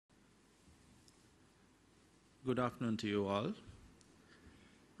Good afternoon to you all.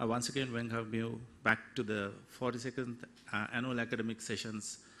 I once again welcome you back to the 42nd annual academic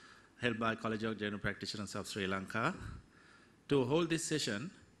sessions held by College of General Practitioners of Sri Lanka. To hold this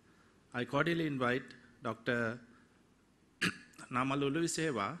session, I cordially invite Dr. Namalulu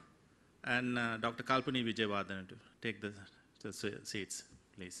Visewa and Dr. Kalpani Vijayawardena to take the seats,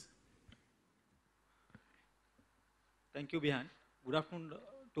 please. Thank you, Bihan. Good afternoon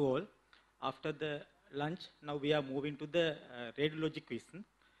to all. After the lunch, now we are moving to the radiology quiz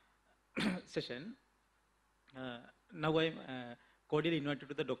session. Now I am cordially invited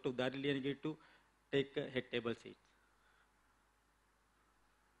to the Dr. Udari Liyanage to take a head table seat.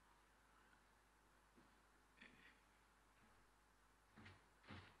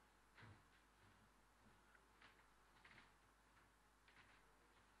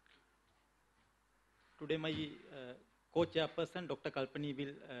 Today my co-chairperson, Dr. Kalpani,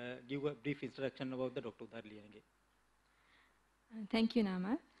 will give a brief introduction about the Dr. Udari Liyanage. Thank you,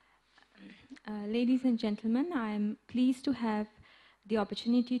 Nama. Ladies and gentlemen, I am pleased to have the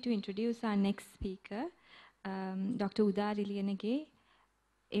opportunity to introduce our next speaker, Dr. Udari Liyanage,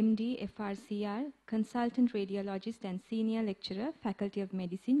 MD, FRCR, Consultant Radiologist and Senior Lecturer, Faculty of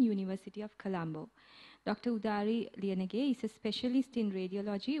Medicine, University of Colombo. Dr. Udari Liyanage is a specialist in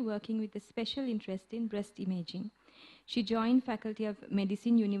radiology working with a special interest in breast imaging. She joined Faculty of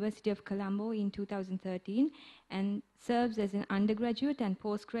Medicine, University of Colombo in 2013 and serves as an undergraduate and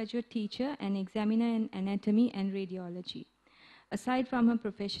postgraduate teacher and examiner in anatomy and radiology. Aside from her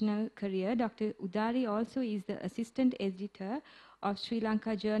professional career, Dr. Udari also is the Assistant Editor of Sri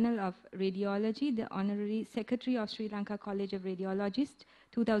Lanka Journal of Radiology, the Honorary Secretary of Sri Lanka College of Radiologists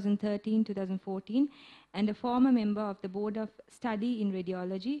 2013-2014, and a former member of the Board of Study in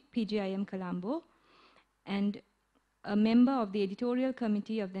Radiology, PGIM Colombo, and a member of the editorial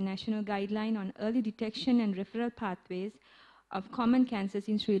committee of the National Guideline on Early Detection and Referral Pathways of Common Cancers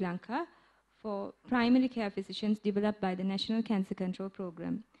in Sri Lanka for primary care physicians developed by the National Cancer Control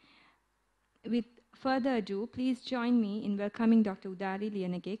Program. With further ado, please join me in welcoming Dr. Udari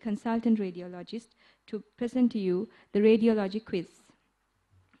Liyanage, Consultant Radiologist, to present to you the Radiology Quiz.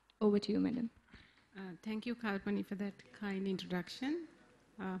 Over to you, Madam. Thank you, Kalpani, for that kind introduction.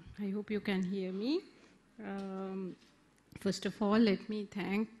 I hope you can hear me. First of all, let me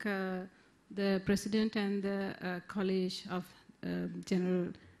thank the President and the College of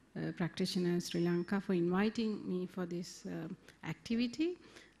General Practitioners Sri Lanka for inviting me for this activity.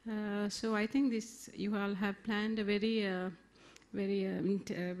 So I think you all have planned a very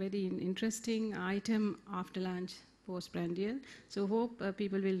interesting item after lunch postprandial. So hope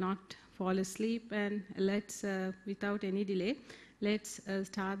people will not fall asleep, and let's without any delay, let's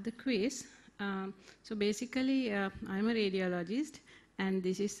start the quiz. So basically, I'm a radiologist, and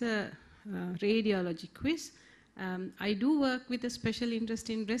this is a radiology quiz. I do work with a special interest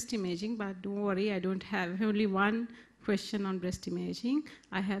in breast imaging, but don't worry, I don't have only one question on breast imaging.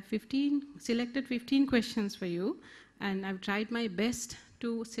 I have selected 15 questions for you, and I've tried my best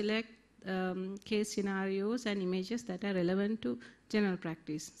to select case scenarios and images that are relevant to general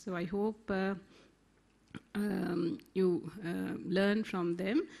practice. So I hope you learn from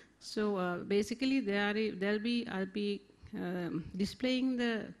them. So basically, I'll be displaying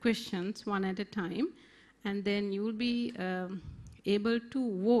the questions one at a time, and then you will be able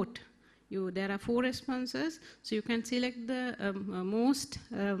to vote. There are 4 responses, so you can select the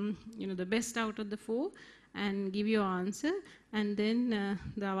the best out of the 4, and give your answer. And then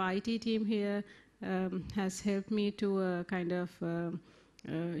our IT team here has helped me to kind of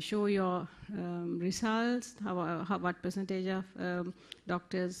show your results, what percentage of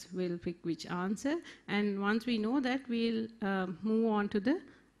doctors will pick which answer. And once we know that, we'll move on to the,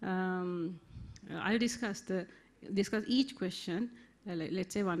 I'll discuss each question,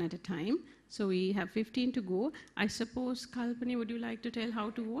 let's say one at a time. So we have 15 to go. I suppose, Kalpani, would you like to tell how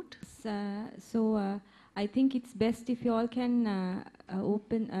to vote? I think it's best if you all can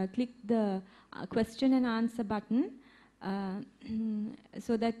click the question and answer button,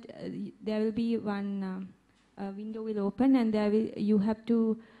 so that there will be one window will open, and you have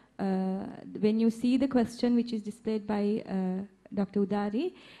to, when you see the question which is displayed by Dr.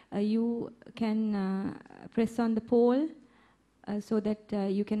 Udari, you can press on the poll so that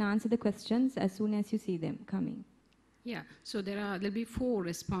you can answer the questions as soon as you see them coming. Yeah, so there'll be 4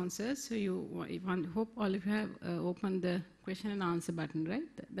 responses. So hope all of you have opened the question and answer button, right?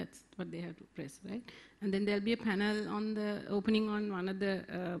 That's what they have to press, right? And then there'll be a panel on the opening on one of the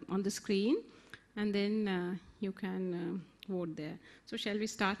on the screen, and then you can vote there. So shall we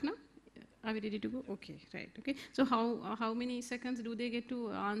start now? Are we ready to go? Okay, right. Okay. So how many seconds do they get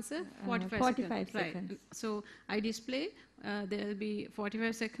to answer? 45 seconds. Right. So I display. There will be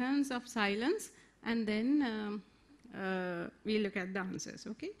 45 seconds of silence, and then we look at the answers.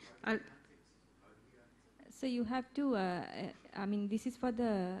 Okay. So you have to. I mean, this is for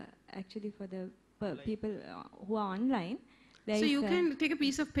the people who are online. So you can take a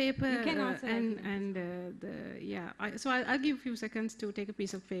piece of paper so I'll give a few seconds to take a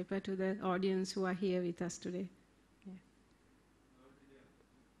piece of paper to the audience who are here with us today. Yeah.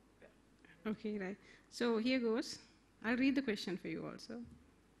 Okay, right. So here goes. I'll read the question for you also.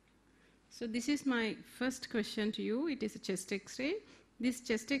 So this is my first question to you. It is a chest X-ray. This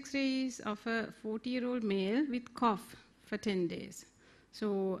chest X-ray is of a 40-year-old male with cough for 10 days.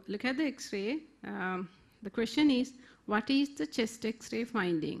 So look at the X-ray. The question is, what is the chest X-ray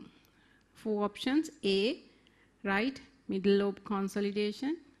finding? 4 options. A, right middle lobe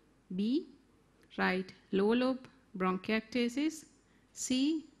consolidation. B, right lower lobe bronchiectasis.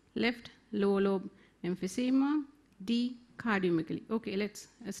 C, left lower lobe emphysema. D, cardiomegaly. Okay, let's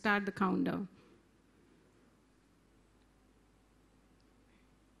start the countdown.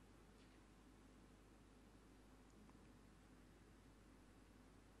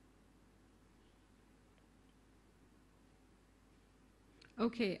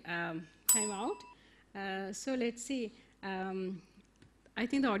 Okay, time out. So let's see. I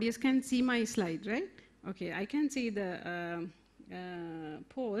think the audience can see my slide, right? Okay, I can see the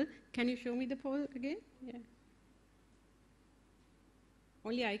poll. Can you show me the poll again? Yeah.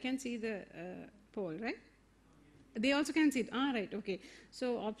 Only I can see the poll, right? They also can see it. Ah, right, okay.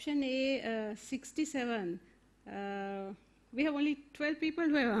 So option A, 67. We have only 12 people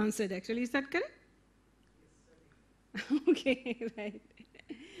who have answered, actually. Is that correct? Okay, right.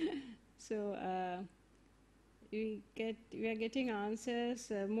 So we are getting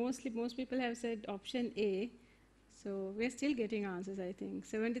answers. Most people have said option A. So we are still getting answers, I think.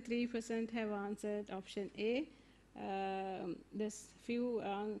 73% have answered option A. There's few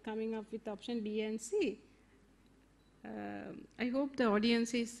coming up with option B and C. I hope the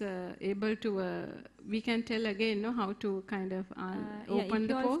audience is able to, we can tell again how to kind of open the poll. If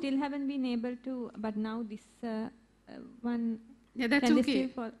you all still haven't been able to, but now this one, yeah, that's can okay.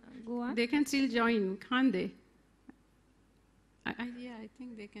 They still go on? They can still join, can't they? Yeah, I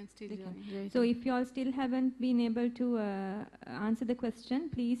think they can still join. Right. So if you all still haven't been able to answer the question,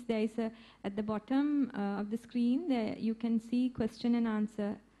 please, there is at the bottom of the screen, there you can see question and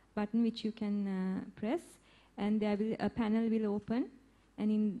answer button which you can press, and there will a panel will open,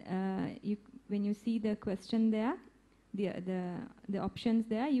 and in when you see the question there, the options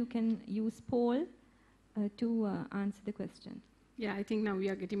there, you can use poll to answer the question. Yeah, I think now we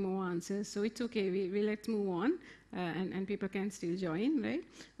are getting more answers, so it's okay. We let's move on, and people can still join, right?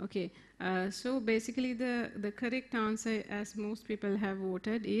 Okay. So basically, the correct answer, as most people have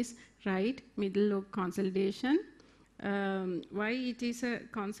voted, is right middle lobe consolidation. Why it is a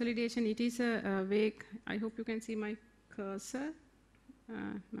consolidation? It is a vague. I hope you can see my cursor.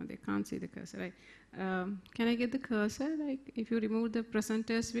 No, they can't see the cursor. Right? Can I get the cursor? Like, if you remove the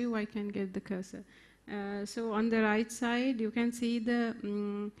presenter's view, I can get the cursor. So on the right side, you can see the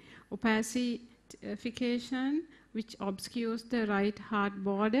opacification, which obscures the right heart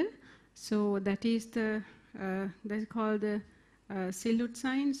border. So that is that's called the silhouette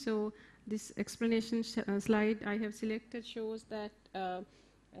sign. So this explanation slide I have selected shows that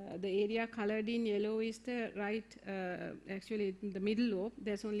the area colored in yellow is the right, actually the middle lobe.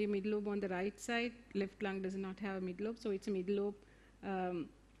 There's only a middle lobe on the right side. Left lung does not have a middle lobe, so it's a middle lobe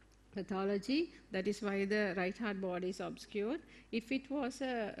pathology. That is why the right heart border is obscured. If it was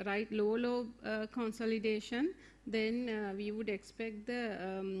a right lower lobe consolidation, then we would expect the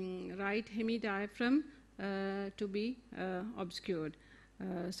right hemidiaphragm to be obscured.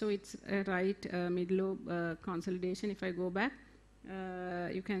 So it's a right middle lobe consolidation. If I go back,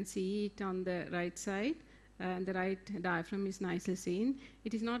 you can see it on the right side, and the right diaphragm is nicely seen.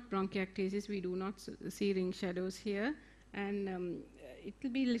 It is not bronchiectasis. We do not see ring shadows here, and it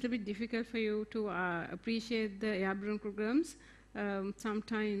will be a little bit difficult for you to appreciate the air bronchograms.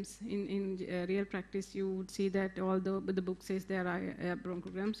 Sometimes in real practice, you would see that although the book says there are air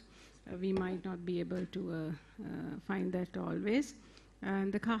bronchograms, we might not be able to find that always.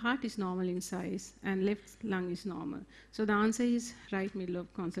 And the heart is normal in size, and left lung is normal. So the answer is right middle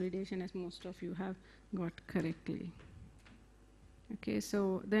lobe consolidation, as most of you have got correctly. Okay,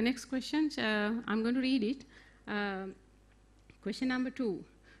 so the next question, I'm going to read it. Question number 2.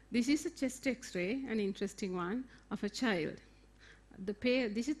 This is a chest X-ray, an interesting one, of a child.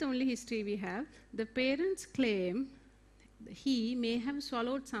 This is the only history we have. The parents claim he may have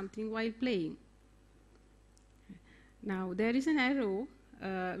swallowed something while playing. Now there is an arrow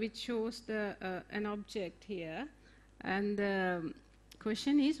which shows an object here, and the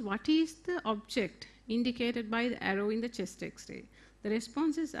question is, what is the object indicated by the arrow in the chest X-ray? The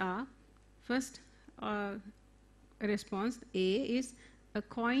responses are, first response A is a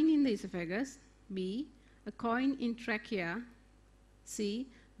coin in the esophagus, B, a coin in trachea, C,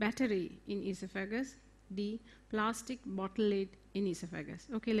 battery in esophagus, D, plastic bottle lid in esophagus.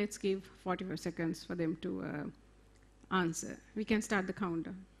 Okay, let's give 45 seconds for them to answer. We can start the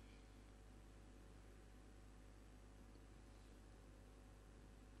counter.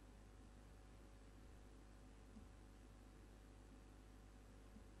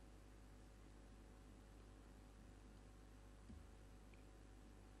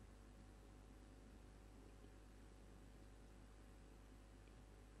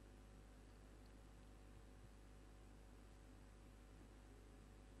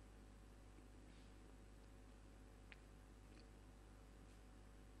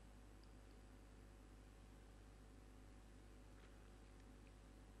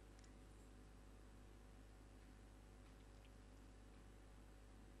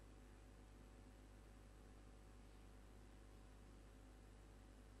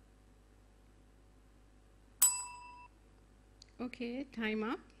 Okay, time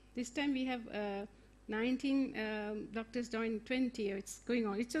up. This time we have 19 doctors joined 20. It's going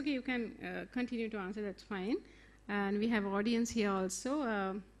on. It's okay, you can continue to answer, that's fine. And we have audience here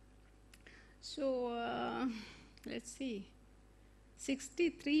also. Let's see.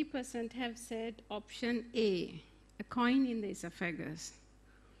 63% have said option A, a coin in the esophagus.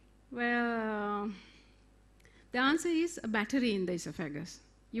 Well, the answer is a battery in the esophagus.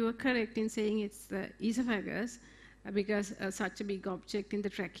 You are correct in saying it's the esophagus, because such a big object in the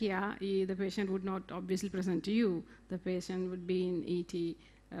trachea, the patient would not obviously present to you. The patient would be in ET,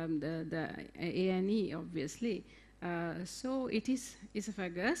 the A&E, obviously. So it is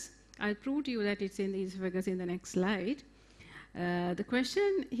esophagus. I'll prove to you that it's in the esophagus in the next slide. The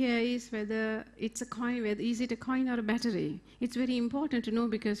question here is whether it's a coin, whether is it a coin or a battery? It's very important to know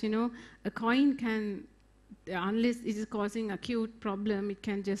because, you know, a coin can, unless it is causing acute problem, it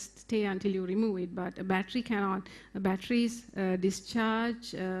can just stay until you remove it, but a battery cannot. A batteries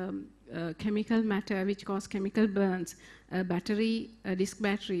discharge chemical matter which cause chemical burns. A battery, a disc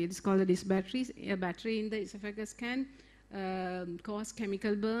battery, it's called a disc batteries. A battery in the esophagus can cause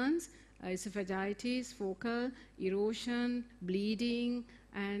chemical burns, esophagitis, focal, erosion, bleeding,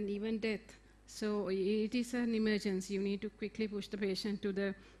 and even death. So it is an emergency. You need to quickly push the patient to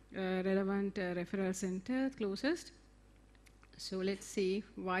the relevant referral center closest. So let's see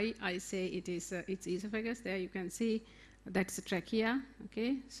why I say it's esophagus. There you can see that's a trachea.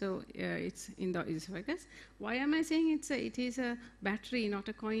 Okay, so it's in the esophagus. Why am I saying it is a battery, not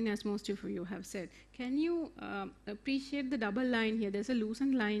a coin, as most of you have said? Can you appreciate the double line here? There's a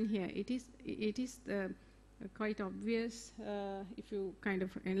loosened line here. It is quite obvious if you kind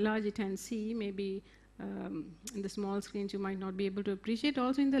of enlarge it and see. Maybe in the small screens you might not be able to appreciate.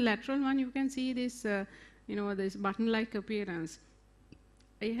 Also in the lateral one you can see this, this button-like appearance.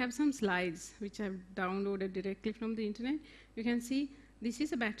 I have some slides which I've downloaded directly from the internet. You can see this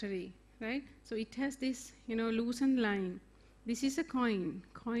is a battery, right? So it has this, loosened line. This is a coin.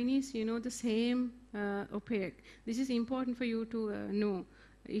 Coin is, the same opaque. This is important for you to know.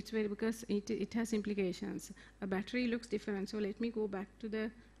 It's very, because it has implications. A battery looks different. So let me go back to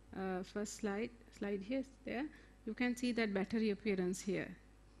the first slide here, there. You can see that battery appearance here,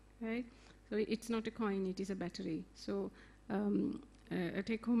 right? So it's not a coin, it is a battery. So a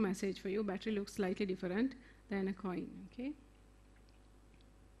take-home message for you, battery looks slightly different than a coin, okay?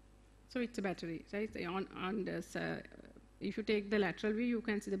 So it's a battery, right? On this, if you take the lateral view, you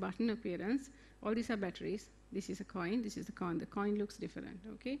can see the button appearance. All these are batteries. This is a coin, this is the coin. The coin looks different,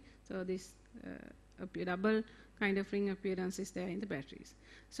 okay? So this double kind of ring appearance is there in the batteries.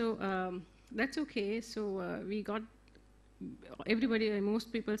 So that's okay. So we got everybody,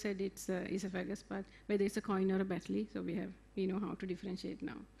 most people said it's esophagus, but whether it's a coin or a battery, so we know how to differentiate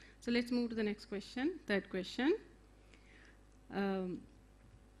now. So let's move to the next question, third question.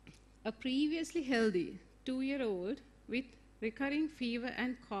 A previously healthy 2-year-old with recurring fever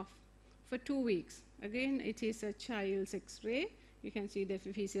and cough for 2 weeks. Again, it is a child's X-ray. You can see the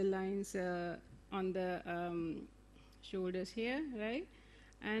epiphyseal lines on the shoulders here, right?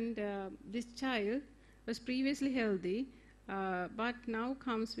 And this child was previously healthy, but now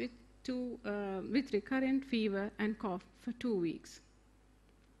comes with recurrent fever and cough for 2 weeks.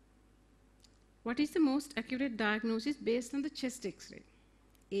 What is the most accurate diagnosis based on the chest X-ray?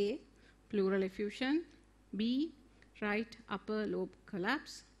 A, pleural effusion, B, right upper lobe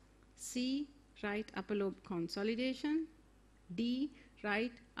collapse, C, right upper lobe consolidation, D,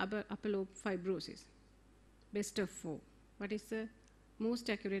 right upper lobe fibrosis. Best of 4. What is the most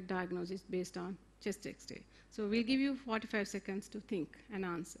accurate diagnosis based on chest X-ray? So we'll give you 45 seconds to think and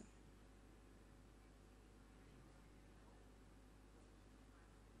answer.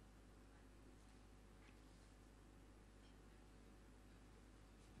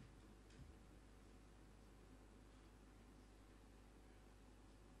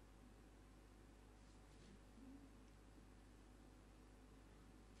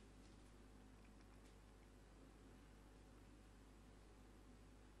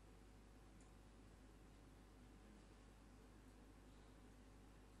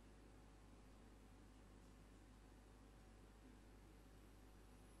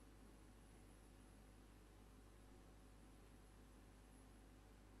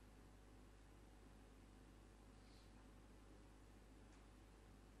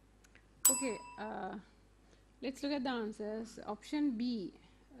 Okay, let's look at the answers. Option B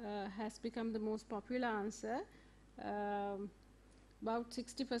has become the most popular answer. About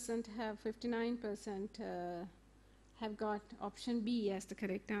 60% have, 59% have got option B as the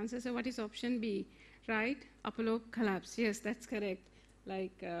correct answer. So what is option B? Right upper lobe collapse. Yes, that's correct.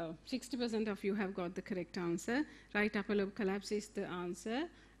 Like 60% of you have got the correct answer. Right upper lobe collapse is the answer.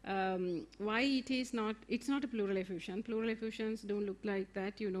 Why it is not, it's not a pleural effusion. Pleural effusions don't look like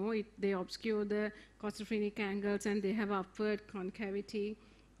that, you know, they obscure the costophrenic angles and they have upward concavity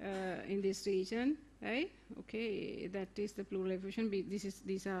in this region, right? Okay, that is the pleural effusion.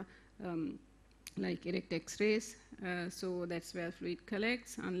 These are like erect X-rays, so that's where fluid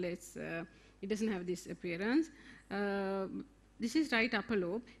collects unless it doesn't have this appearance. This is right upper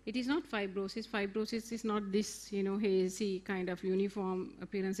lobe. It is not fibrosis. Fibrosis is not this, you know, hazy kind of uniform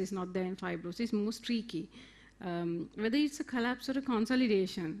appearance is not there in fibrosis. It's more streaky. Whether it's a collapse or a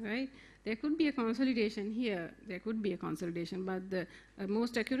consolidation, right? There could be a consolidation here. There could be a consolidation, but the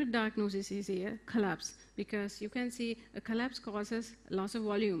most accurate diagnosis is here collapse, because you can see a collapse causes loss of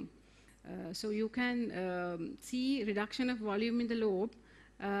volume. So you can see reduction of volume in the lobe.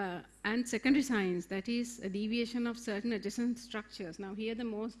 And secondary signs, that is a deviation of certain adjacent structures. Now here the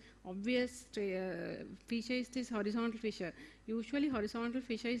most obvious feature is this horizontal fissure. Usually horizontal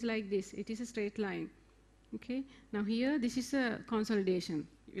fissure is like this, it is a straight line. Okay. Now here this is a consolidation.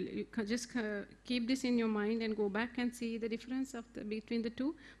 You just keep this in your mind and go back and see the difference of between the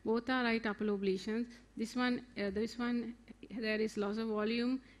two. Both are right upper lobe lesions. This one, there is loss of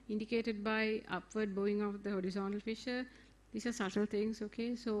volume indicated by upward bowing of the horizontal fissure. These are subtle things,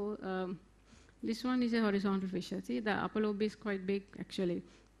 okay? So this one is a horizontal fissure. See, the upper lobe is quite big, actually.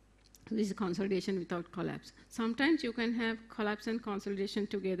 This is consolidation without collapse. Sometimes you can have collapse and consolidation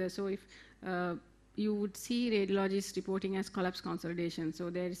together. So if you would see radiologists reporting as collapse consolidation. So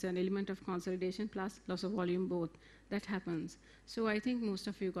there is an element of consolidation plus loss of volume both. That happens. So I think most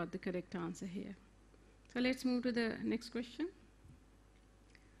of you got the correct answer here. So let's move to the next question.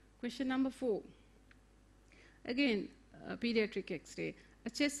 Question number 4. Again, pediatric X-ray. A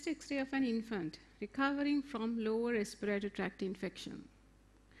chest X-ray of an infant recovering from lower respiratory tract infection.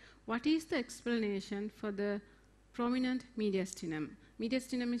 What is the explanation for the prominent mediastinum?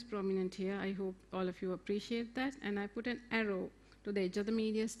 Mediastinum is prominent here. I hope all of you appreciate that. And I put an arrow to the edge of the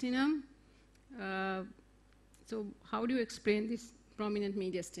mediastinum. So how do you explain this prominent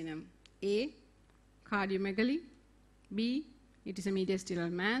mediastinum? A, cardiomegaly. B, it is a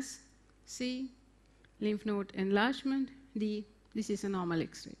mediastinal mass. C, lymph node enlargement. D, this is a normal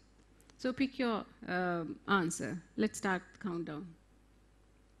X-ray. So pick your answer. Let's start the countdown.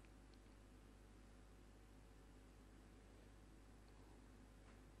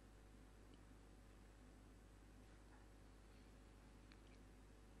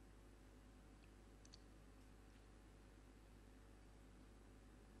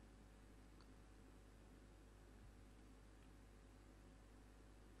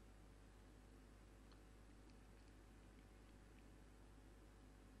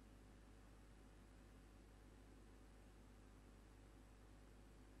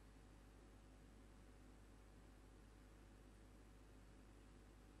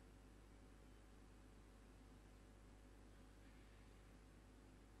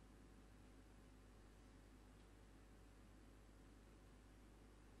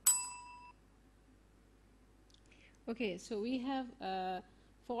 Okay, so we have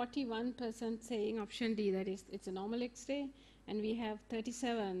 41% saying option D, that is, it's a normal X-ray, and we have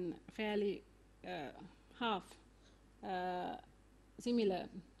 37, fairly half similar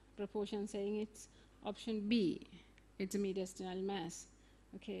proportion saying it's option B, it's a mediastinal mass.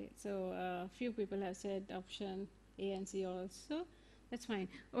 Okay, so few people have said option A and C also. That's fine.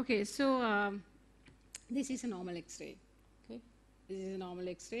 Okay, so this is a normal X-ray. Okay, this is a normal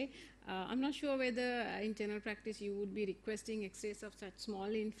X-ray. I'm not sure whether in general practice you would be requesting X-rays of such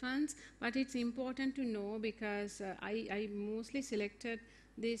small infants, but it's important to know because I mostly selected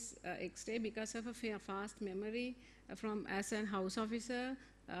this X-ray because of a fast memory from as a house officer.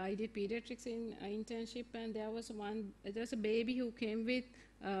 I did pediatrics in internship, and there was a baby who came with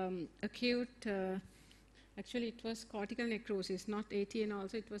acute. Actually, it was cortical necrosis, not ATN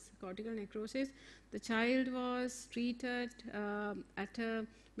also, it was cortical necrosis. The child was treated at a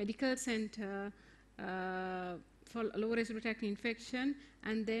medical center for lower respiratory tract infection,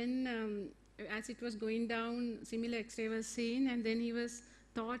 and then as it was going down, similar X-ray was seen, and then he was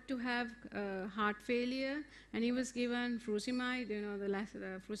thought to have heart failure, and he was given furosemide,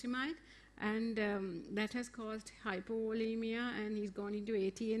 the furosemide, and that has caused hypovolemia, and he's gone into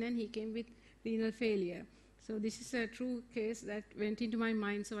ATN, and he came with renal failure. So this is a true case that went into my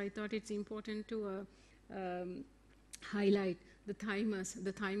mind, so I thought it's important to highlight the thymus.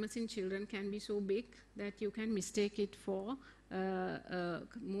 The thymus in children can be so big that you can mistake it for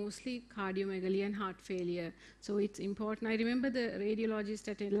mostly cardiomegaly and heart failure. So it's important. I remember the radiologist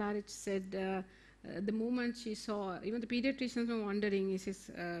at LRH said the moment she saw, even the pediatricians were wondering, is this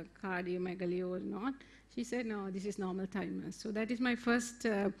cardiomegaly or not? She said, no, this is normal thymus. So that is my first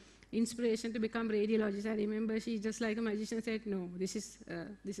inspiration to become radiologist. I remember she just like a magician said, no, this is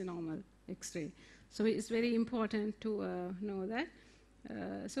a normal X-ray. So it's very important to know that.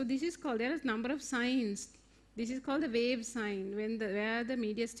 So this is called, there is number of signs. This is called the wave sign. Where the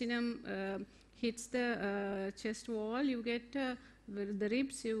mediastinum hits the chest wall, you get the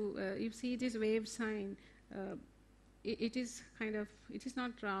ribs, you see this wave sign. It is kind of, it is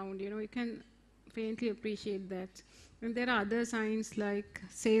not round, you can faintly appreciate that. And there are other signs like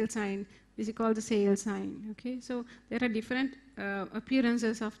sail sign. This is called the sail sign. Okay, so there are different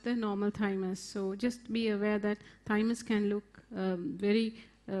appearances of the normal thymus. So just be aware that thymus can look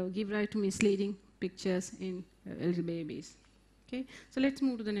give rise to misleading pictures in little babies. Okay, so let's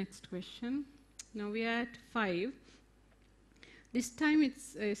move to the next question. Now we are at 5. This time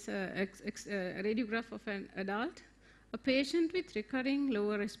it's a radiograph of an adult. A patient with recurring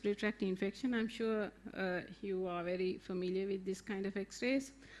lower respiratory tract infection. I'm sure you are very familiar with this kind of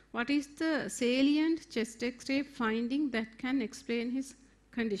X-rays. What is the salient chest X-ray finding that can explain his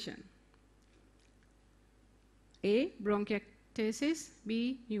condition? A, bronchiectasis,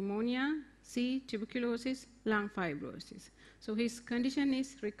 B, pneumonia, C, tuberculosis, lung fibrosis. So his condition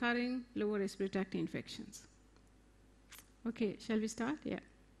is recurring lower respiratory tract infections. Okay, shall we start? Yeah.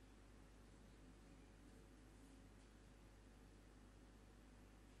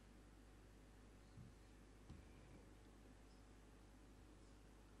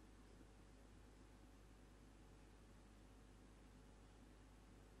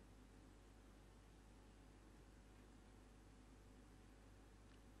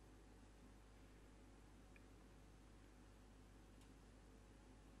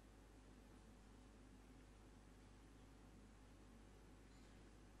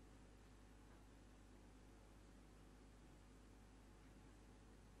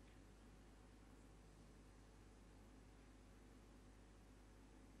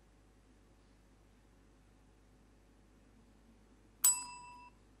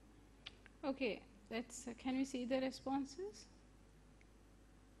 Okay, can we see the responses?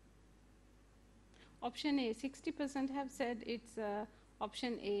 Option A, 60% have said it's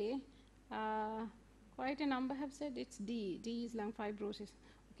option A. Quite a number have said it's D. D is lung fibrosis.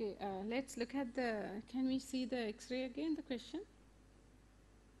 Okay, let's look at can we see the X-ray again, the question?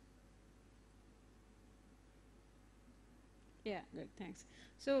 Yeah, good, thanks.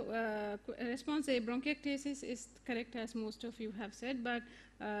 So response A, bronchiectasis is correct as most of you have said, but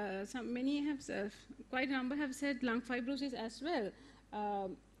many have quite a number have said lung fibrosis as well.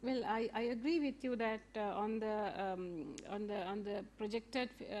 Well, I agree with you that on the projected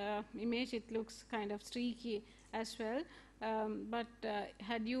image it looks kind of streaky as well. But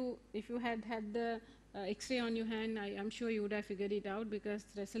if you had the X-ray on your hand, I'm sure you would have figured it out because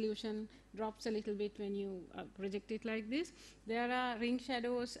the resolution drops a little bit when you project it like this. There are ring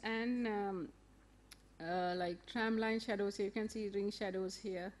shadows and like tram line shadows. So you can see ring shadows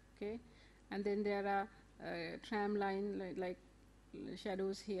here, okay, and then there are tram line like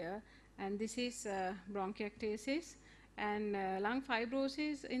shadows here, and this is bronchiectasis and lung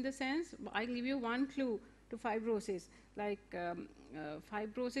fibrosis. In the sense, I'll give you one clue to fibrosis. Like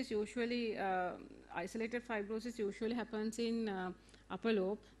fibrosis usually, isolated fibrosis usually happens in upper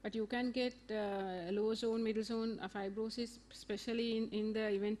lobe, but you can get lower zone, middle zone fibrosis, especially in the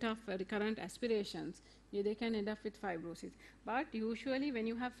event of recurrent aspirations. they can end up with fibrosis. But usually when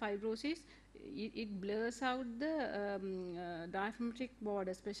you have fibrosis, it blurs out the diaphragmatic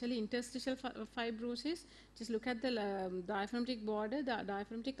border, especially interstitial fibrosis. Just look at the diaphragmatic border, the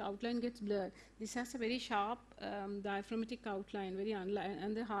diaphragmatic outline gets blurred. This has a very sharp diaphragmatic outline,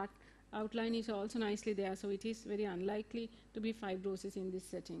 and the heart outline is also nicely there, so it is very unlikely to be fibrosis in this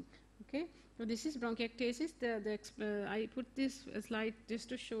setting. Okay, so this is bronchiectasis. I put this slide just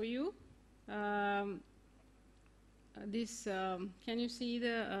to show you this. Can you see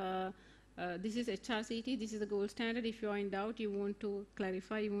the this is HRCT, this is the gold standard. If you are in doubt, you want to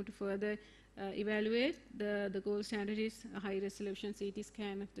clarify, you want to further evaluate, the gold standard is a high resolution CT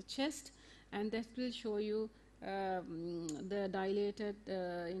scan of the chest, and that will show you the dilated,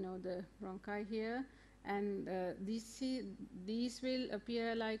 the bronchi here, and these will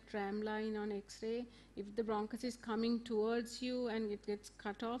appear like tram line on X-ray. If the bronchus is coming towards you and it gets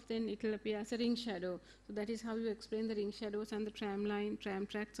cut off, then it will appear as a ring shadow. So that is how you explain the ring shadows and the tram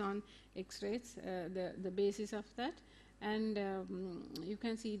tracks on X-rays, the basis of that. And you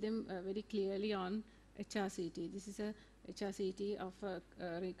can see them very clearly on HRCT. This is a HRCT of a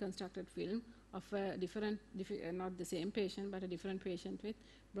reconstructed film of a not the same patient, but a different patient with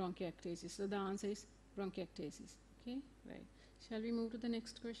bronchiectasis. So the answer is bronchiectasis. Okay, right. Shall we move to the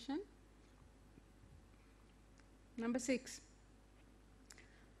next question? Number 6.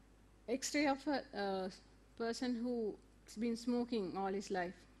 X-ray of a person who's been smoking all his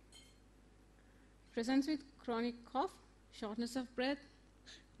life. Presents with chronic cough, shortness of breath,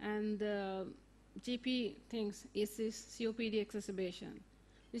 and the GP thinks, is this COPD exacerbation?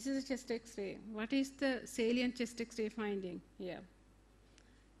 This is a chest X-ray. What is the salient chest X-ray finding here?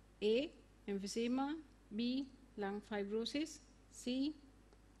 A, emphysema. B, lung fibrosis. C,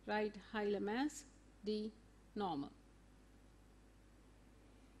 right hilar mass. D, normal.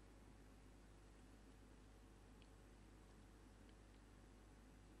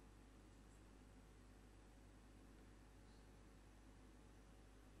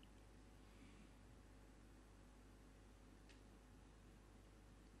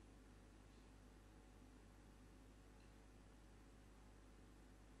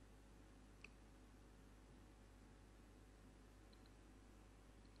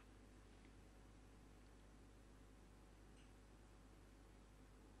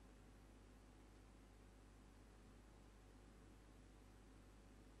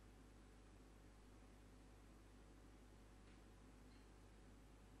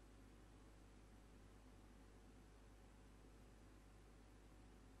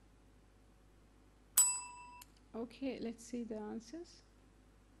 Okay, let's see the answers.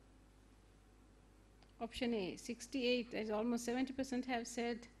 Option A, 68, as almost 70% have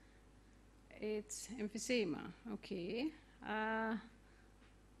said it's emphysema. Okay.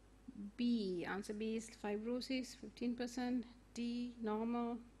 B, answer B is fibrosis, 15%. D,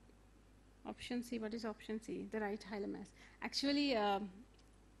 normal. Option C, what is option C? The right hilar mass. Actually,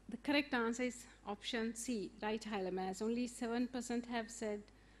 the correct answer is option C, right hilar mass. Only 7% have said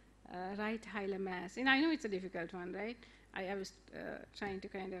right hilar mass. And I know it's a difficult one, right? I was trying to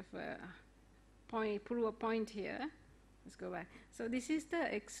kind of prove a point here. Let's go back. So this is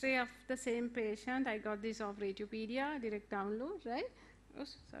the X-ray of the same patient. I got this off Radiopedia, direct download, right? Oh,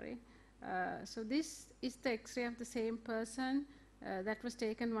 sorry. So this is the X-ray of the same person that was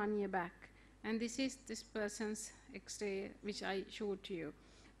taken 1 year back. And this is this person's X-ray which I showed to you.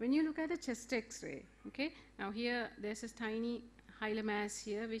 When you look at the chest X-ray, okay, now here there's this tiny hilar mass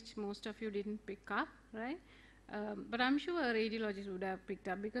here which most of you didn't pick up, right? But I'm sure a radiologist would have picked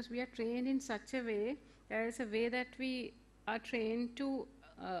up, because we are trained in such a way. There is a way that we are trained to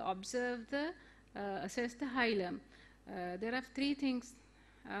observe assess the hilum. There are 3 things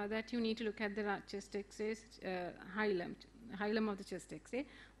that you need to look at the chest X-rays, hilum of the chest X-ray.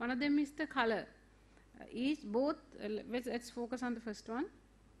 One of them is the color. Let's focus on the first one.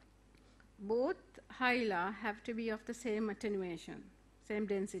 Both hilar have to be of the same attenuation, same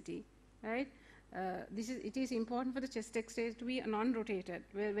density, right? It is important for the chest X-rays to be a non-rotated,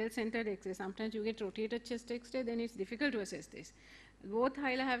 well-centered X-ray. Sometimes you get rotated chest X-ray, then it's difficult to assess this. Both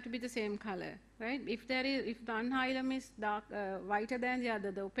hilar have to be the same color, right? If one hilum is dark, whiter than the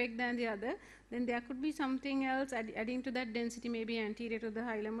other, the opaque than the other, then there could be something else adding to that density, maybe anterior to the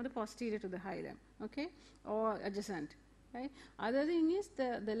hilum or the posterior to the hilum, okay, or adjacent. Right. Other thing is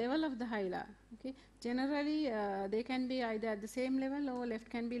the level of the hilar. Okay. Generally, they can be either at the same level, or left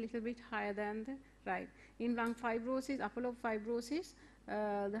can be a little bit higher than the right. In lung fibrosis, upper lobe fibrosis,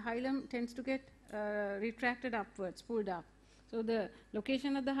 the hilum tends to get retracted upwards, pulled up. So the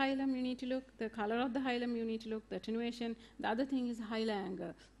location of the hilum you need to look, the color of the hilum you need to look, the attenuation. The other thing is hilar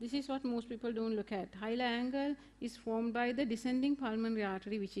angle. This is what most people don't look at. Hilar angle is formed by the descending pulmonary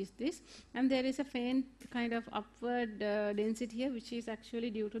artery, which is this, and there is a faint kind of upward density here, which is actually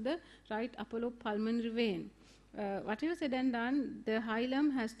due to the right upper lobe pulmonary vein. Whatever said and done, the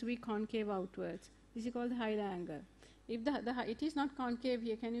hilum has to be concave outwards. This is called the hilar angle. If it is not concave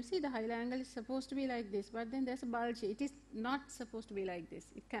here, can you see the hilar angle is supposed to be like this, but then there's a bulge. It is not supposed to be like this.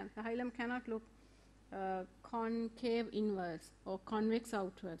 The hilum cannot look concave inwards or convex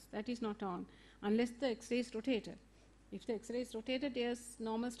outwards. That is not on, unless the X-ray is rotated. If the X-ray is rotated, yes,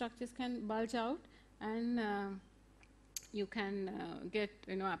 normal structures can bulge out, and you can get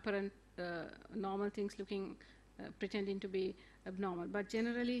apparent normal things looking pretending to be abnormal. But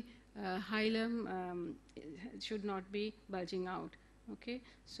generally, hilum should not be bulging out. Okay,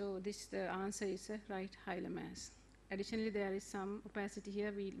 so the answer is a right hilum mass. Additionally, there is some opacity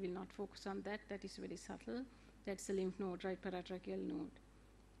here. We will not focus on that. That is very subtle. That's the lymph node, right paratracheal node.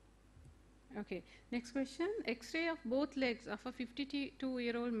 Okay, next question. X-ray of both legs of a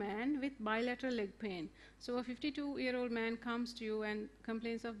 52-year-old man with bilateral leg pain. So a 52-year-old man comes to you and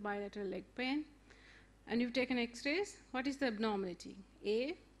complains of bilateral leg pain, and you've taken X-rays. What is the abnormality?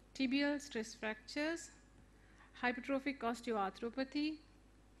 A, tibial stress fractures, hypertrophic osteoarthropathy,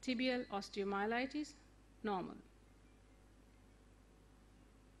 tibial osteomyelitis, normal.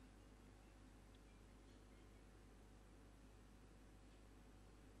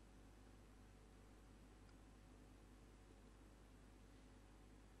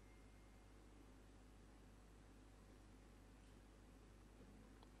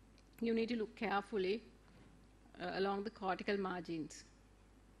 You need to look carefully along the cortical margins.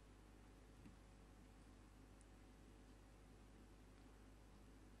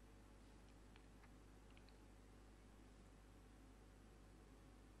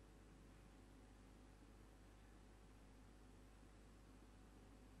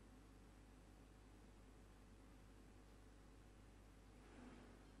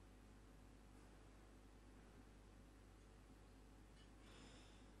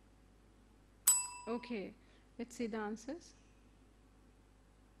 Okay, let's see the answers.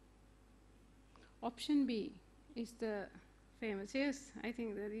 Option B is the famous. Yes, I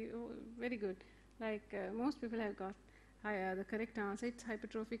think that very good. Like most people have got the correct answer. It's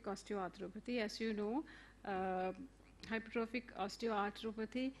hypertrophic osteoarthropathy. As you know, hypertrophic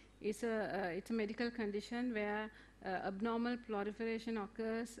osteoarthropathy is it's a medical condition where abnormal proliferation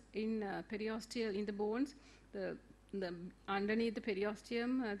occurs in periosteal in the bones. Underneath the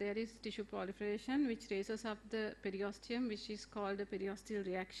periosteum, there is tissue proliferation, which raises up the periosteum, which is called a periosteal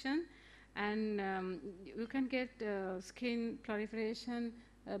reaction. And you can get skin proliferation,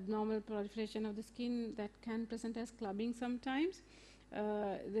 abnormal proliferation of the skin that can present as clubbing sometimes.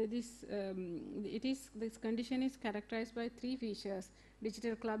 This condition is characterized by three features: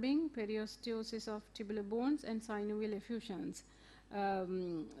 digital clubbing, periosteosis of tubular bones, and synovial effusions.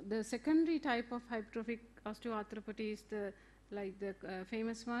 The secondary type of hypertrophic osteoarthropathy is the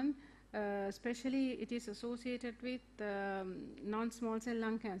famous one. Especially it is associated with non-small cell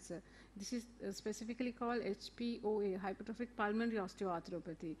lung cancer. This is specifically called HPOA, hypertrophic pulmonary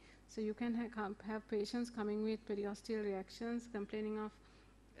osteoarthropathy. So you can have patients coming with periosteal reactions, complaining of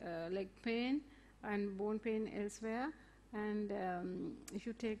leg pain and bone pain elsewhere. And if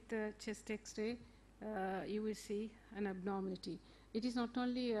you take the chest X-ray, you will see an abnormality. It is not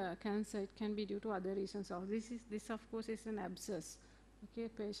only cancer; it can be due to other reasons. This of course is an abscess. Okay,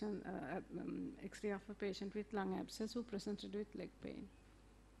 patient X-ray of a patient with lung abscess who presented with leg pain.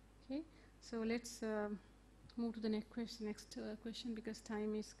 Okay, so let's move to the next question because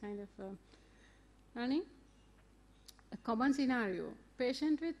time is kind of running. A common scenario: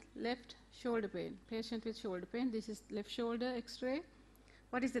 patient with left shoulder pain. Patient with shoulder pain. This is left shoulder X-ray.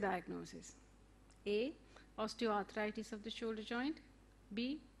 What is the diagnosis? A, osteoarthritis of the shoulder joint.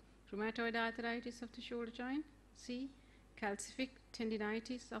 B, rheumatoid arthritis of the shoulder joint. C, calcific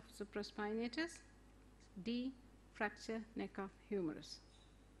tendinitis of supraspinatus. D, fracture neck of humerus.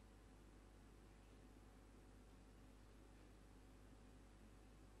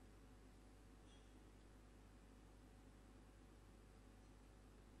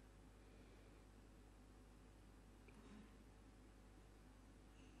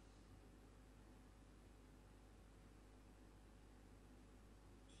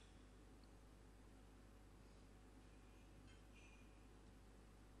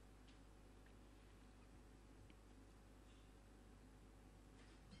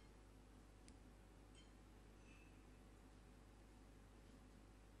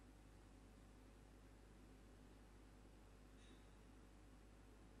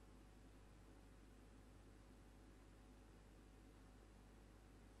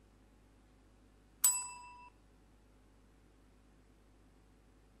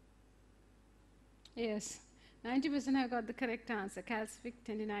 Yes, 90% have got the correct answer. Calcific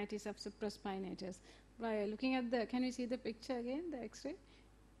tendinitis of supraspinatus. By looking at the, can you see the picture again, the X-ray?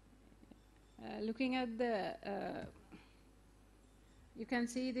 Looking at the, you can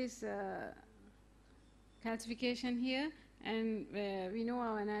see this calcification here, and we know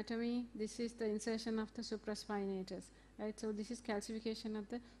our anatomy. This is the insertion of the supraspinatus, right? So this is calcification of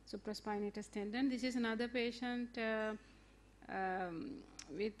the supraspinatus tendon. This is another patient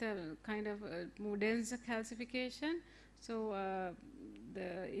with a kind of more dense calcification. So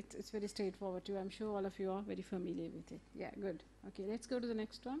it's very straightforward too. I'm sure all of you are very familiar with it. Yeah, good. Okay, let's go to the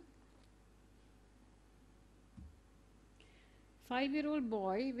next one. 5-year-old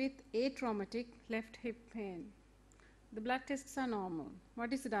boy with atraumatic left hip pain. The blood tests are normal.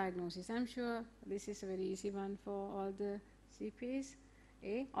 What is the diagnosis? I'm sure this is a very easy one for all the CPs.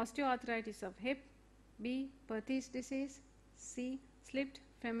 A. Osteoarthritis of hip. B. Perthes disease. C. Slipped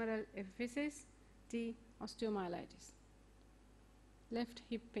femoral epiphysis. D. Osteomyelitis. Left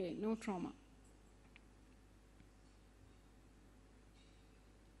hip pain, no trauma.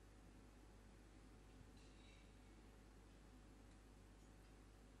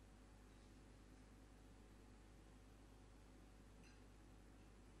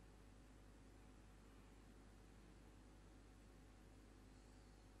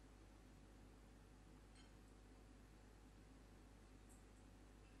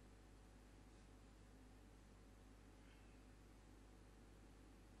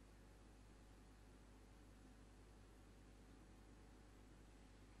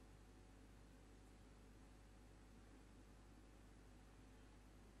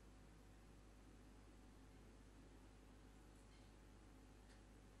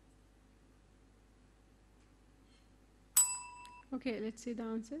 Okay, let's see the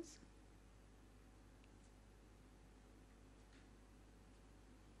answers.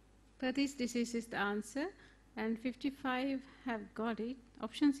 Perthes disease is the answer, and 55 have got it.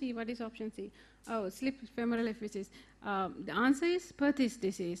 Option C, what is option C? Oh, slipped femoral epiphysis. The answer is Perthes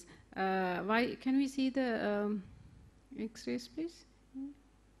disease. Why? Can we see the X-rays, please?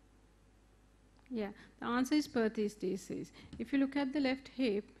 Yeah, the answer is Perthes disease. If you look at the left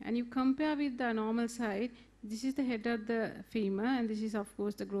hip and you compare with the normal side, this is the head of the femur, and this is of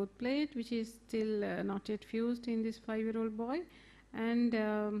course the growth plate, which is still not yet fused in this 5-year-old boy. And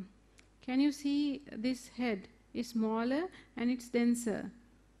can you see this head is smaller and it's denser,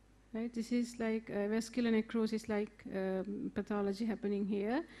 right? This is like vascular necrosis, like pathology happening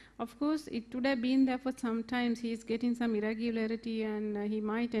here. Of course, it would have been there for some time. He is getting some irregularity, and he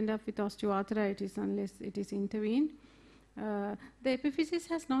might end up with osteoarthritis unless it is intervened. The epiphysis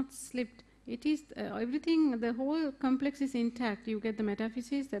has not slipped. It is everything, the whole complex is intact. You get the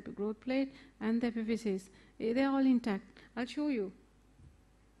metaphysis, the growth plate, and the epiphysis. They are all intact. I'll show you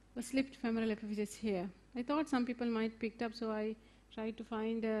a slipped femoral epiphysis here. I thought some people might picked up, so I tried to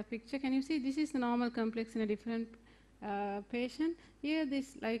find a picture. Can you see? This is the normal complex in a different patient. Here,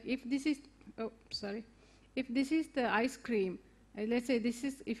 this, like, if this is, oh, sorry, if this is the ice cream, let's say this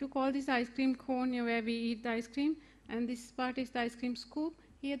is, if you call this ice cream cone where we eat the ice cream, and this part is the ice cream scoop,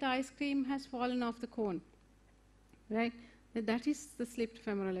 here the ice cream has fallen off the cone, right? That is the slipped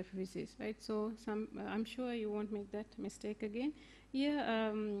femoral epiphysis, right? So I'm sure you won't make that mistake again. Here,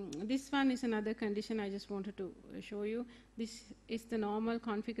 this one is another condition I just wanted to show you. This is the normal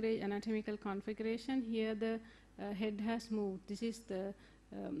anatomical configuration. Here the head has moved. This is the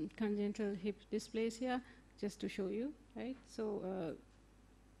congenital hip dysplasia, just to show you, right? So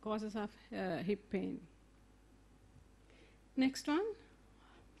causes of hip pain. Next one.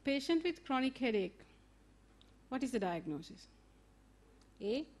 Patient with chronic headache. What is the diagnosis?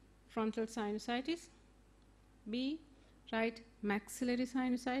 A. Frontal sinusitis. B. Right maxillary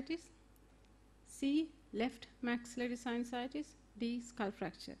sinusitis. C. Left maxillary sinusitis. D. Skull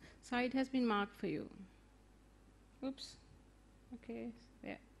fracture. Side has been marked for you. Oops. Okay.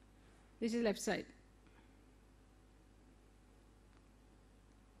 Yeah. This is left side.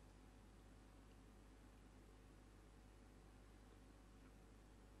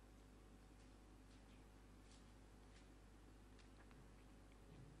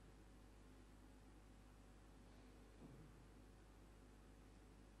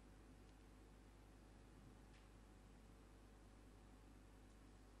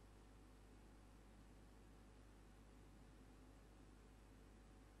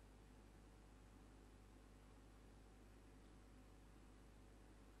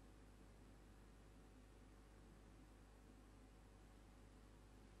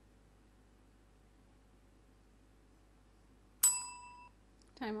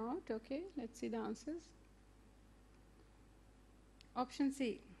 Time out. Okay, let's see the answers. Option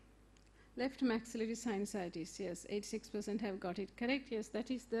C. Left maxillary sinusitis, yes, 86% have got it correct. Yes,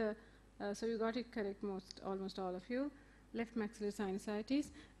 that is the, so you got it correct, almost all of you. Left maxillary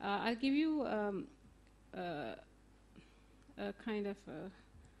sinusitis. I'll give you a kind of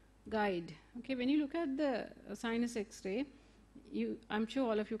guide. Okay, when you look at the sinus X-ray, I'm sure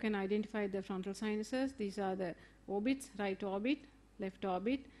all of you can identify the frontal sinuses. These are the orbits, right orbit, left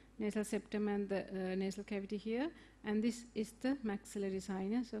orbit, nasal septum and the nasal cavity here, and this is the maxillary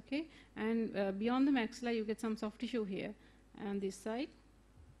sinus, okay? And beyond the maxilla you get some soft tissue here, and this side.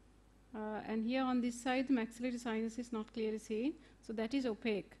 And here on this side the maxillary sinus is not clearly seen, so that is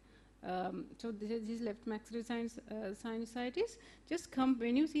opaque. So this is left maxillary sinusitis. Just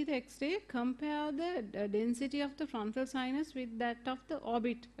when you see the X-ray, compare the density of the frontal sinus with that of the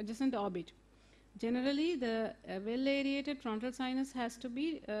orbit, adjacent orbit. Generally, the well-aerated frontal sinus has to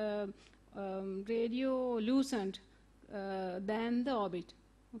be radiolucent than the orbit.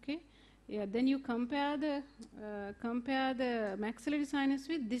 Okay. Yeah. Then you compare the maxillary sinus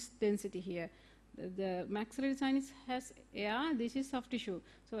with this density here. The maxillary sinus has air. This is soft tissue.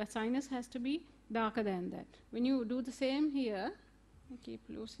 So a sinus has to be darker than that. When you do the same here, I keep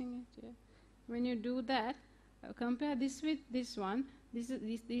losing it. Yeah. When you do that, compare this with this one.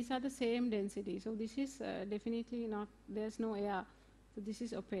 These are the same density. So this is definitely not, there's no air. So this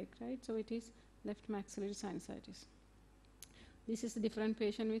is opaque, right? So it is left maxillary sinusitis. This is a different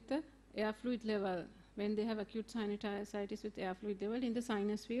patient with the air fluid level. When they have acute sinusitis with air fluid level, in the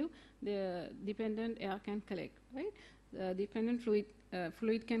sinus view, the dependent air can collect, right? The dependent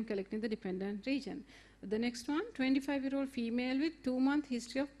fluid can collect in the dependent region. The next one, 25-year-old female with 2-month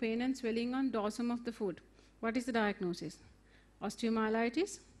history of pain and swelling on dorsum of the foot. What is the diagnosis?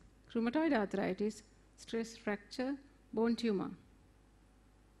 Osteomyelitis, rheumatoid arthritis, stress fracture, bone tumor.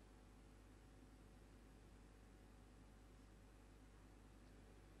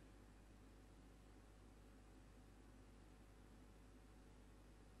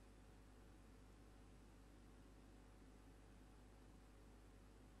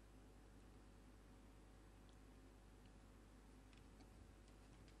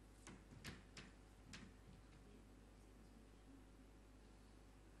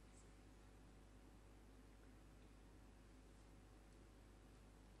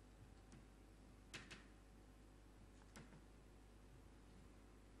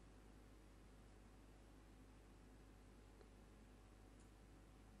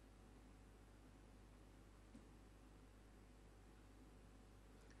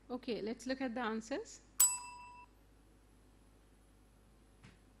 Okay, let's look at the answers.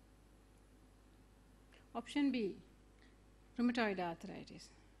 Option B, rheumatoid arthritis.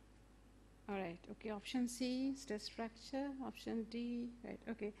 All right, okay, option C, stress fracture, option D, right,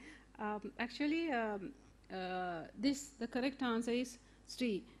 okay. Actually, the correct answer is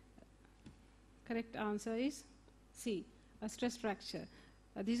C. Correct answer is C, a stress fracture.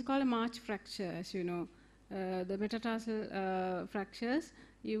 This is called a March fracture, as you know. The metatarsal fractures,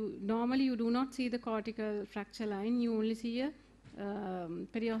 normally you do not see the cortical fracture line, you only see a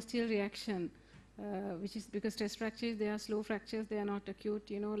periosteal reaction, which is because stress fractures, they are slow fractures, they are not acute,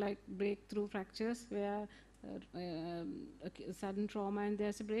 like breakthrough fractures where a sudden trauma and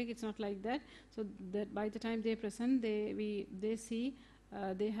there's a break. It's not like that. So that by the time they present, they see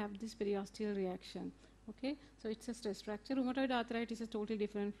they have this periosteal reaction. Okay, so it's a stress fracture. Rheumatoid arthritis is a totally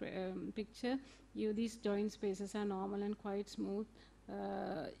different picture. These joint spaces are normal and quite smooth,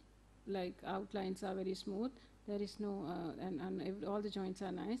 like outlines are very smooth. There is no, and all the joints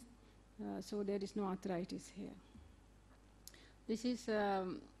are nice, so there is no arthritis here. This is a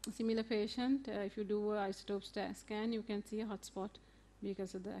similar patient. If you do an isotope scan, you can see a hot spot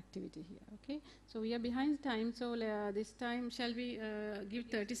because of the activity here. Okay, so we are behind time, so this time shall we give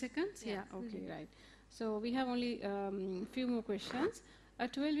 30 seconds? Yeah, okay, right. So we have only few more questions. A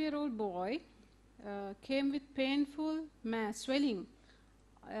 12-year-old boy came with painful mass swelling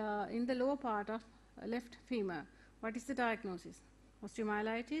in the lower part of left femur. What is the diagnosis?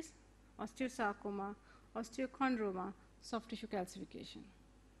 Osteomyelitis, osteosarcoma, osteochondroma, soft tissue calcification.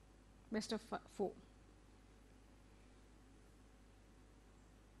 Best of 4.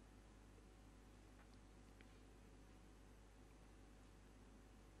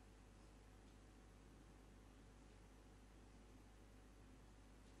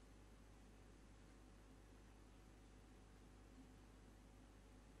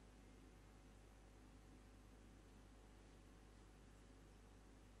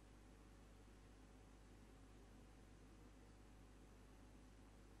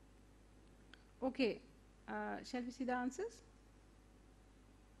 Okay, shall we see the answers?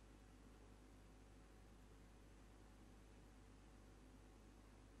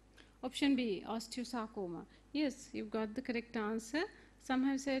 Option B, osteosarcoma. Yes, you've got the correct answer. Some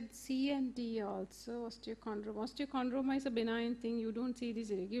have said C and D also, osteochondroma. Osteochondroma is a benign thing. You don't see this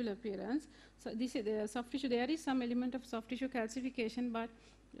irregular appearance. So this is the soft tissue. There is some element of soft tissue calcification, but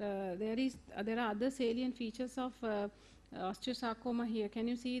there are other salient features of osteosarcoma here. Can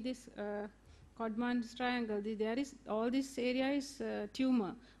you see this Codman's triangle? There is all this area is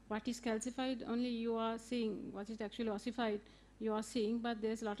tumor. What is calcified only you are seeing. What is actually ossified you are seeing, but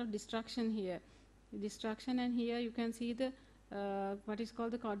there's a lot of destruction here. Destruction, and here you can see the what is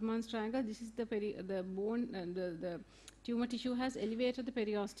called the Codman's triangle. This is the bone, and the tumor tissue has elevated the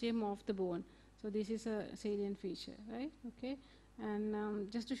periosteum of the bone. So this is a salient feature, right? Okay,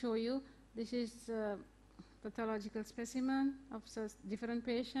 and just to show you, this is pathological specimen of different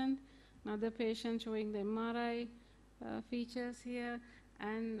patient. Another patient showing the MRI features here,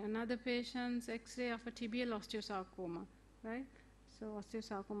 and another patient's X-ray of a tibial osteosarcoma, right? So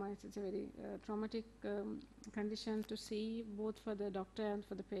osteosarcoma is a very traumatic condition to see, both for the doctor and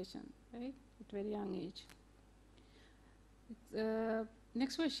for the patient, right, at very young age.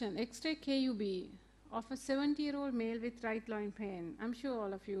 Next question, X-ray KUB of a 70-year-old male with right loin pain. I'm sure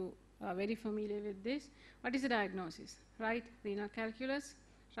all of you are very familiar with this. What is the diagnosis? Right renal calculus,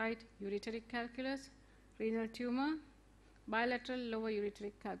 right ureteric calculus, renal tumor, bilateral lower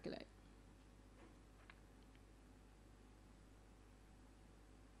ureteric calculi.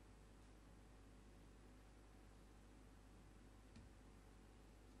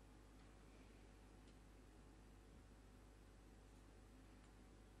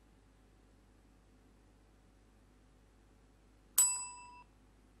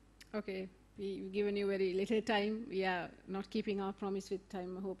 Okay, we've given you very little time. We are not keeping our promise with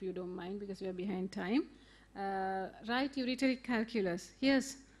time. I hope you don't mind because we are behind time. Right ureteric calculus.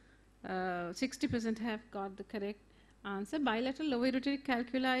 Yes, 60% have got the correct answer. Bilateral lower ureteric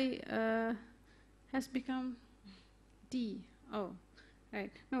calculi has become D. Oh,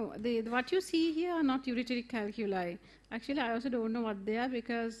 right. No, what you see here are not ureteric calculi. Actually, I also don't know what they are,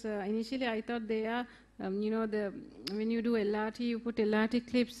 because initially I thought they are you know, when you do LRT, you put LRT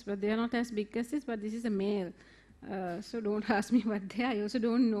clips, but they are not as big as this, but this is a male. So don't ask me what they are. I also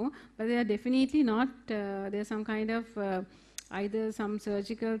don't know, but they are definitely not. There's some kind of either some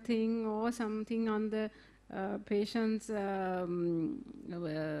surgical thing or something on the patient's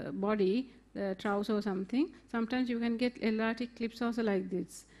body, the trouser or something. Sometimes you can get LRT clips also like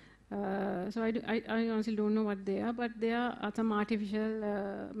this. So I honestly don't know what they are, but they are some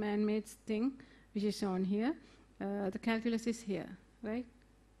artificial man-made thing which is shown here. The calculus is here, right?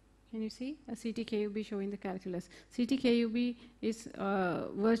 Can you see a CT-KUB showing the calculus? CT-KUB is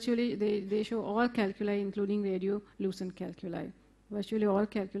virtually, they show all calculi including radiolucent calculi. Virtually all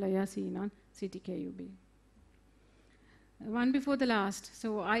calculi are seen on CT-KUB. One before the last.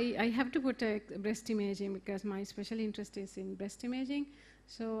 So I have to put breast imaging because my special interest is in breast imaging.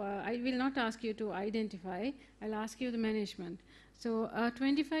 So I will not ask you to identify. I'll ask you the management. So a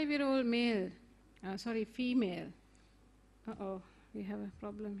 25-year-old male, female. Uh-oh, we have a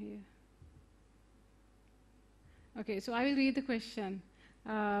problem here. Okay, so I will read the question.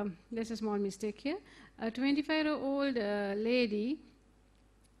 There's a small mistake here. A 25-year-old lady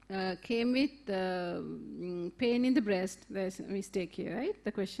came with pain in the breast. There's a mistake here, right?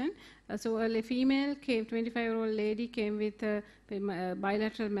 The question. So a female came, 25-year-old lady came with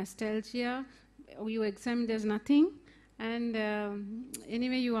bilateral mastalgia. You examined, there's nothing. And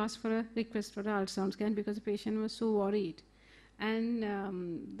anyway, you asked for a request for an ultrasound scan because the patient was so worried. And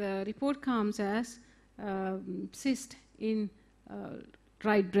the report comes as cyst in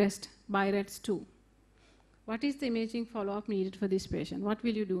right breast, BMICH 2. What is the imaging follow-up needed for this patient? What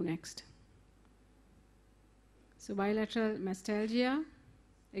will you do next? So bilateral mastalgia,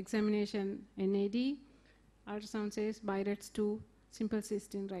 examination NAD, ultrasound says BMICH 2, simple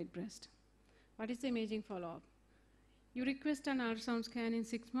cyst in right breast. What is the imaging follow-up? You request an ultrasound scan in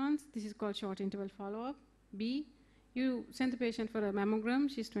 6 months. This is called short interval follow-up. B, you send the patient for a mammogram.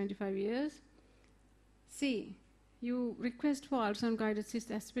 She's 25 years. C, you request for ultrasound guided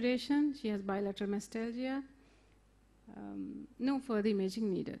cyst aspiration. She has bilateral mastalgia. No further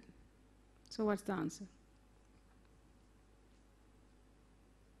imaging needed. So what's the answer?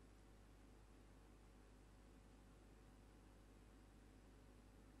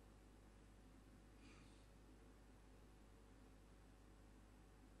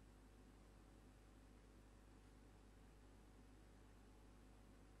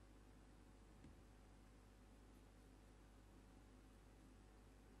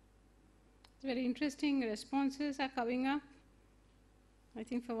 Very interesting responses are coming up. I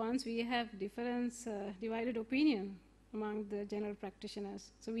think for once we have divided opinion. among the general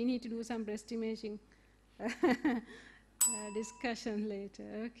practitioners. So we need to do some breast imaging discussion later.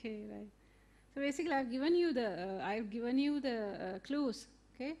 Okay, right. So basically, I've given you the clues.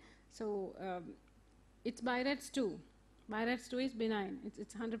 Okay, so it's BMICH 2. BMICH 2 is benign.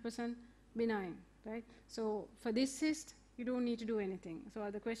 It's 100% benign, right? So for this cyst, you don't need to do anything. So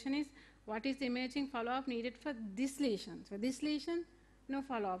the question is, what is the imaging follow-up needed for this lesion? For this lesion, no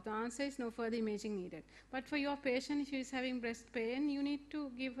follow-up. The answer is no further imaging needed. But for your patient, if she is having breast pain, you need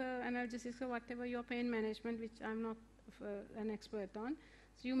to give her analgesics or whatever your pain management, which I'm not an expert on.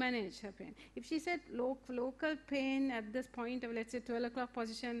 So you manage her pain. If she said local pain at this point of, let's say, 12 o'clock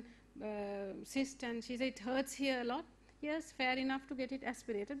position cyst, and she said it hurts here a lot, yes, fair enough to get it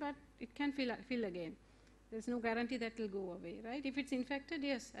aspirated, but it can fill again. There's no guarantee that will go away, right? If it's infected,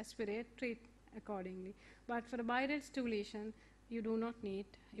 yes, aspirate, treat accordingly. But for a BMICH 2 lesion, you do not need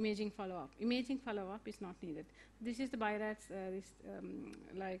imaging follow-up. Imaging follow-up is not needed. This is the BMICH,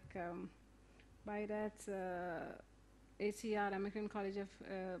 BMICH ACR, American College of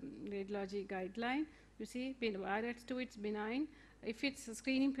Radiology guideline. You see, BMICH 2, it's benign. If it's a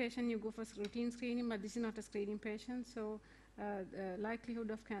screening patient, you go for routine screening, but this is not a screening patient, so the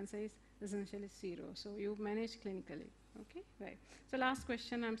likelihood of cancer is essentially 0. So you manage clinically. Okay, right. So last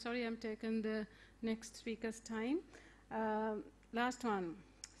question. I'm sorry I'm taken the next speaker's time. Last one.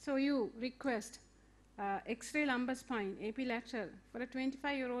 So you request X-ray lumbar spine, AP lateral, for a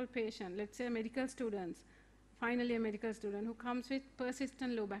 25-year-old patient, let's say a medical student, finally a medical student who comes with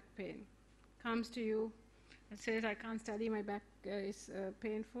persistent low back pain, comes to you and says, I can't study, my back is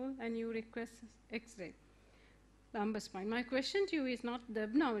painful, and you request X-ray lumbar spine. My question to you is not the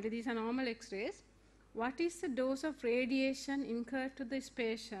abnormality, these are normal X-rays. What is the dose of radiation incurred to this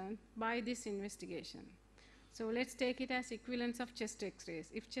patient by this investigation? So let's take it as equivalence of chest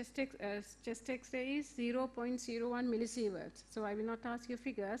X-rays. If chest X-ray is 0.01 millisieverts, so I will not ask you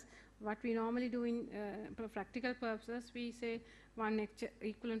figures. What we normally do in for practical purposes, we say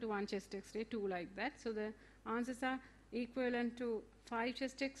equivalent to 1 chest X-ray, 2 like that. So the answers are equivalent to 5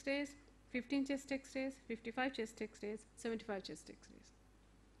 chest X-rays, 15 chest X-rays, 55 chest X-rays, 75 chest X-rays.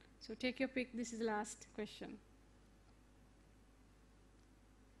 So take your pick. This is the last question.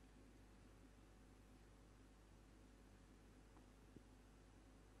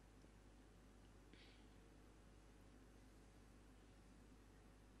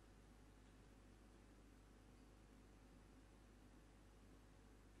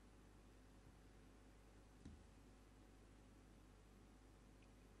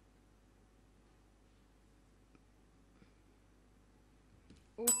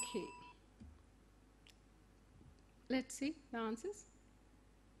 Okay. Let's see the answers.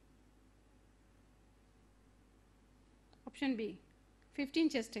 Option B, 15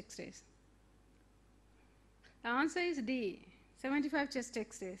 chest X-rays. The answer is D, 75 chest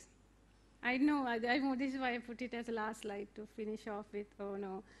X-rays. I know, this is why I put it as a last slide to finish off with, oh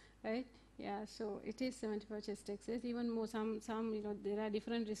no, right? Yeah, so it is 75 chest X-rays. Even more, some there are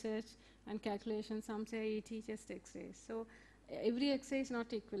different research and calculations. Some say 80 chest X-rays. So every X-ray is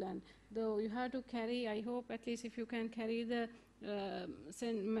not equivalent, though you have to carry, I hope at least if you can carry the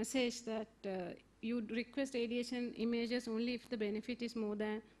message that you request radiation images only if the benefit is more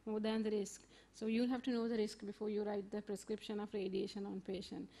than the risk. So you'll have to know the risk before you write the prescription of radiation on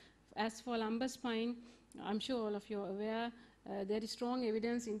patient. As for lumbar spine, I'm sure all of you are aware, there is strong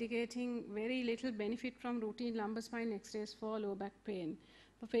evidence indicating very little benefit from routine lumbar spine X-rays for low back pain.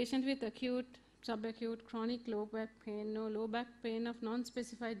 For patients with acute, subacute, chronic low back pain, no low back pain of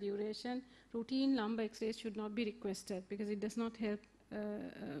non-specified duration, routine lumbar X-rays should not be requested because it does not help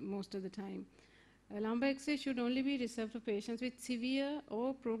most of the time. Lumbar X-ray should only be reserved for patients with severe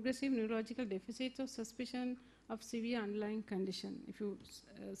or progressive neurological deficits or suspicion of severe underlying condition. If you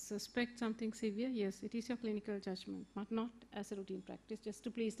suspect something severe, yes, it is your clinical judgment, but not as a routine practice, just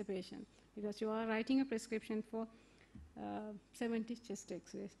to please the patient, because you are writing a prescription for 70 chest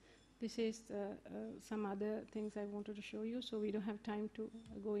X-rays. This is some other things I wanted to show you, so we don't have time to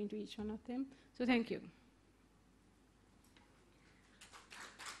go into each one of them. So thank you.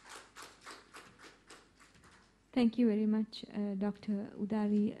 Thank you very much, Dr.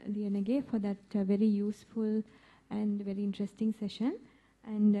 Udari Liyanage, for that very useful and very interesting session.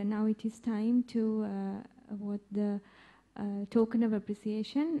 And now it is time to award the token of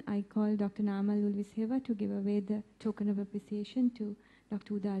appreciation. I call Dr. Namal Ulviseva to give away the token of appreciation to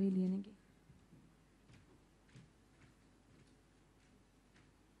Dr. Udari Liyanage.